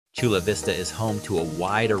Chula Vista is home to a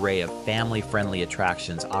wide array of family-friendly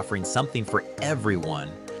attractions offering something for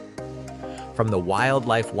everyone. From the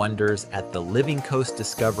wildlife wonders at the Living Coast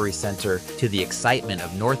Discovery Center to the excitement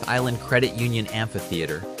of North Island Credit Union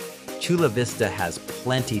Amphitheatre, Chula Vista has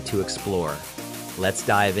plenty to explore. Let's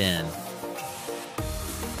dive in.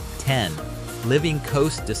 10. Living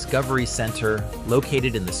Coast Discovery Center,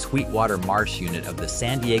 located in the Sweetwater Marsh Unit of the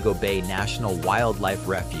San Diego Bay National Wildlife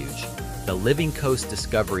Refuge. The Living Coast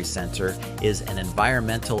Discovery Center is an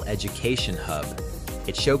environmental education hub.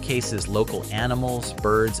 It showcases local animals,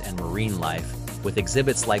 birds, and marine life, with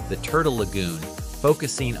exhibits like the Turtle Lagoon,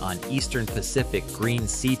 focusing on Eastern Pacific green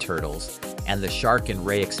sea turtles, and the Shark and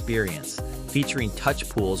Ray Experience, featuring touch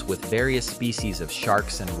pools with various species of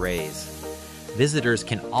sharks and rays. Visitors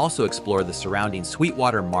can also explore the surrounding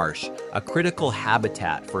Sweetwater Marsh, a critical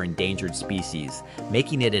habitat for endangered species,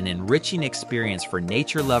 making it an enriching experience for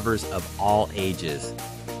nature lovers of all ages.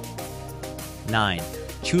 9.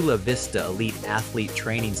 Chula Vista Elite Athlete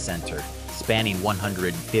Training Center. Spanning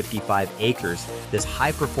 155 acres, this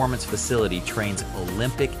high-performance facility trains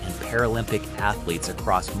Olympic and Paralympic athletes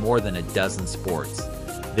across more than a dozen sports.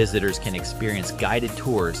 Visitors can experience guided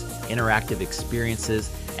tours, interactive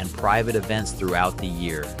experiences, and private events throughout the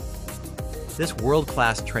year. This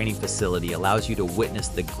world-class training facility allows you to witness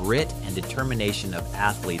the grit and determination of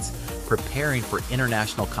athletes preparing for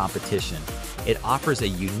international competition. It offers a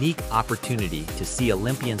unique opportunity to see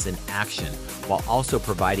Olympians in action while also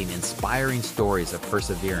providing inspiring stories of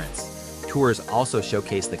perseverance. Tours also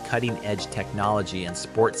showcase the cutting-edge technology and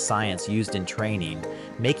sports science used in training,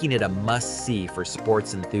 making it a must-see for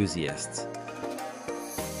sports enthusiasts.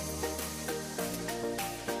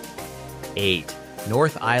 8.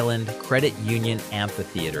 North Island Credit Union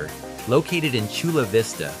Amphitheatre. Located in Chula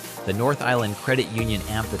Vista, the North Island Credit Union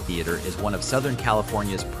Amphitheatre is one of Southern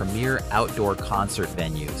California's premier outdoor concert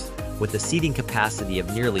venues. With a seating capacity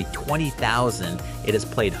of nearly 20,000, it has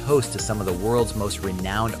played host to some of the world's most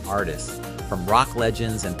renowned artists, from rock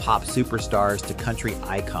legends and pop superstars to country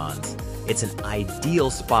icons. It's an ideal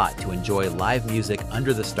spot to enjoy live music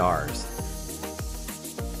under the stars.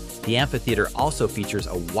 The amphitheater also features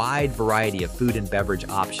a wide variety of food and beverage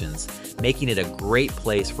options, making it a great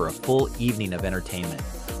place for a full evening of entertainment.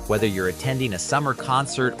 Whether you're attending a summer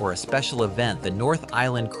concert or a special event, the North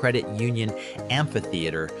Island Credit Union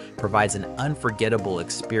Amphitheatre provides an unforgettable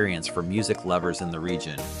experience for music lovers in the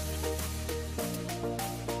region.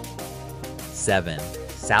 7.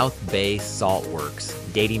 South Bay Salt Works.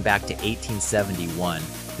 Dating back to 1871,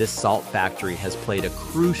 this salt factory has played a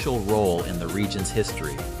crucial role in the region's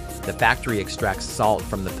history. The factory extracts salt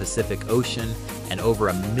from the Pacific Ocean, and over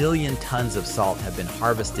 1 million tons of salt have been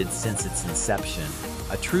harvested since its inception.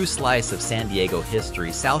 A true slice of San Diego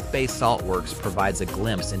history, South Bay Salt Works provides a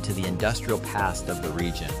glimpse into the industrial past of the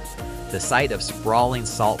region. The sight of sprawling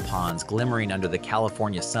salt ponds glimmering under the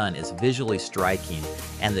California sun is visually striking,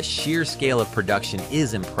 and the sheer scale of production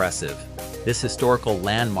is impressive. This historical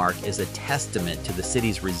landmark is a testament to the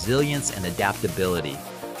city's resilience and adaptability,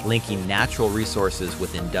 linking natural resources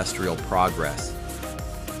with industrial progress.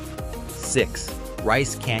 6.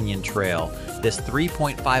 Rice Canyon Trail. This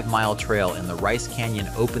 3.5-mile trail in the Rice Canyon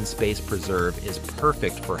Open Space Preserve is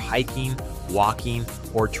perfect for hiking, walking,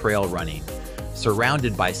 or trail running.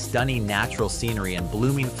 Surrounded by stunning natural scenery and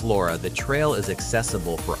blooming flora, the trail is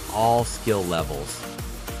accessible for all skill levels.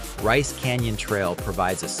 Rice Canyon Trail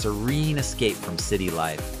provides a serene escape from city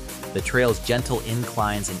life. The trail's gentle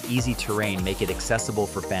inclines and easy terrain make it accessible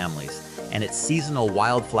for families, and its seasonal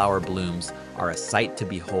wildflower blooms are a sight to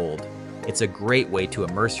behold. It's a great way to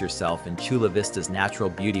immerse yourself in Chula Vista's natural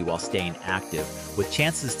beauty while staying active, with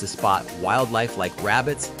chances to spot wildlife like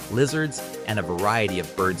rabbits, lizards, and a variety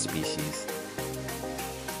of bird species.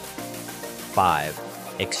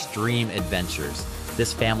 5. Extreme Adventures.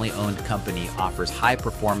 This family-owned company offers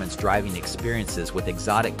high-performance driving experiences with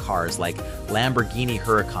exotic cars like Lamborghini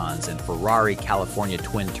Huracans and Ferrari California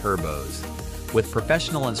Twin Turbos. With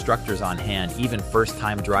professional instructors on hand, even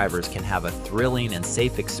first-time drivers can have a thrilling and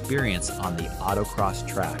safe experience on the autocross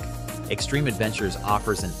track. Extreme Adventures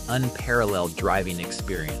offers an unparalleled driving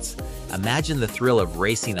experience. Imagine the thrill of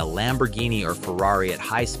racing a Lamborghini or Ferrari at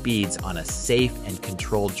high speeds on a safe and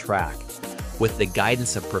controlled track, with the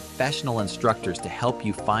guidance of professional instructors to help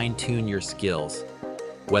you fine-tune your skills.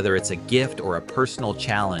 Whether it's a gift or a personal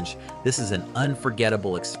challenge, this is an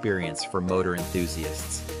unforgettable experience for motor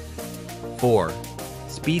enthusiasts. 4.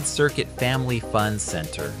 Speed Circuit Family Fun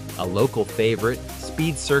Center. A local favorite,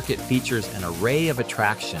 Speed Circuit features an array of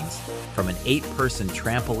attractions, from an 8-person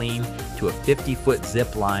trampoline to a 50-foot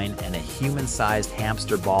zip line and a human-sized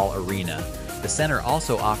hamster ball arena. The center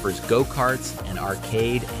also offers go-karts, an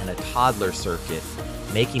arcade, and a toddler circuit,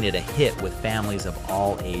 making it a hit with families of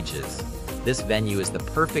all ages. This venue is the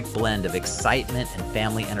perfect blend of excitement and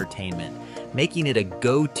family entertainment, making it a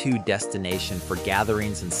go-to destination for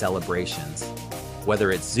gatherings and celebrations.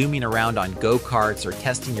 Whether it's zooming around on go-karts or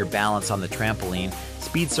testing your balance on the trampoline,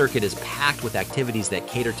 Speed Circuit is packed with activities that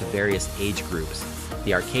cater to various age groups.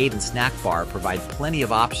 The arcade and snack bar provide plenty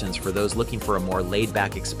of options for those looking for a more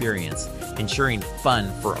laid-back experience, ensuring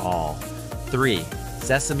fun for all. 3.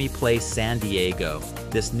 Sesame Place San Diego.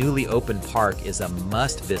 This newly opened park is a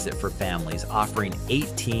must-visit for families, offering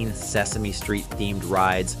 18 Sesame Street-themed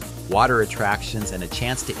rides, water attractions, and a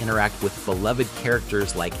chance to interact with beloved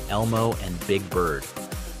characters like Elmo and Big Bird.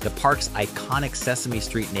 The park's iconic Sesame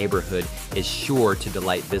Street neighborhood is sure to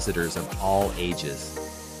delight visitors of all ages.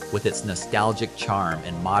 With its nostalgic charm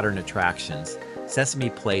and modern attractions, Sesame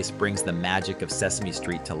Place brings the magic of Sesame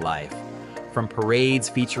Street to life. From parades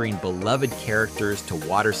featuring beloved characters to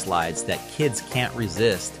water slides that kids can't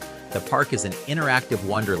resist, the park is an interactive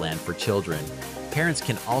wonderland for children. Parents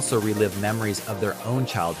can also relive memories of their own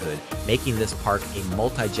childhood, making this park a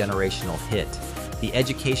multi-generational hit. The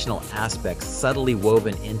educational aspects subtly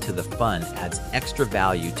woven into the fun adds extra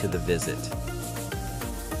value to the visit.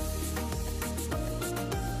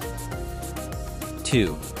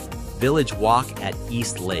 2. Village Walk at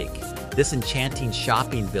East Lake. This enchanting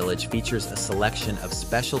shopping village features a selection of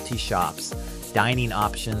specialty shops, dining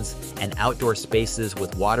options, and outdoor spaces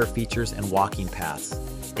with water features and walking paths.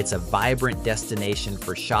 It's a vibrant destination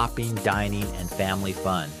for shopping, dining, and family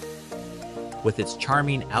fun. With its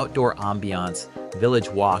charming outdoor ambiance, Village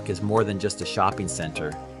Walk is more than just a shopping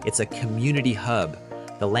center. It's a community hub.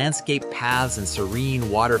 The landscape paths and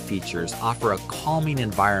serene water features offer a calming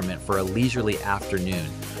environment for a leisurely afternoon,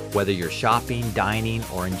 whether you're shopping, dining,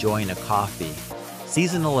 or enjoying a coffee.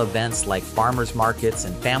 Seasonal events like farmers markets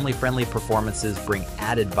and family-friendly performances bring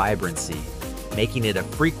added vibrancy, making it a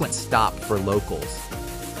frequent stop for locals.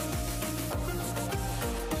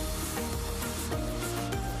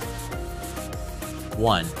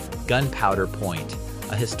 1. Gunpowder Point.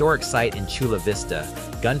 A historic site in Chula Vista,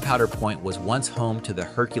 Gunpowder Point was once home to the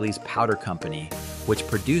Hercules Powder Company, which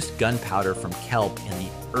produced gunpowder from kelp in the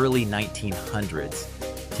early 1900s.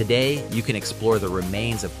 Today, you can explore the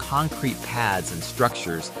remains of concrete pads and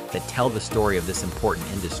structures that tell the story of this important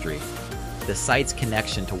industry. The site's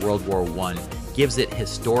connection to World War I gives it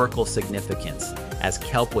historical significance, as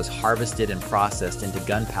kelp was harvested and processed into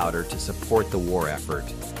gunpowder to support the war effort.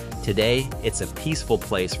 Today, it's a peaceful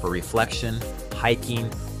place for reflection,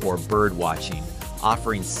 hiking, or bird watching,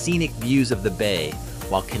 offering scenic views of the bay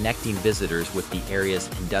while connecting visitors with the area's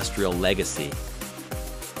industrial legacy.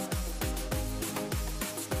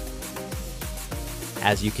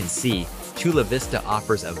 As you can see, Chula Vista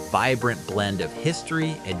offers a vibrant blend of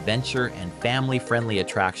history, adventure, and family-friendly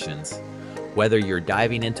attractions. Whether you're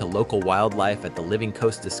diving into local wildlife at the Living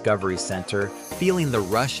Coast Discovery Center, feeling the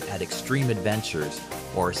rush at extreme adventures,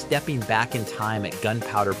 or stepping back in time at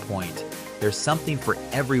Gunpowder Point, there's something for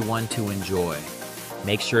everyone to enjoy.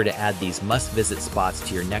 Make sure to add these must-visit spots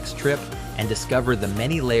to your next trip and discover the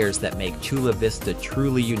many layers that make Chula Vista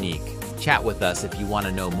truly unique. Chat with us if you want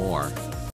to know more.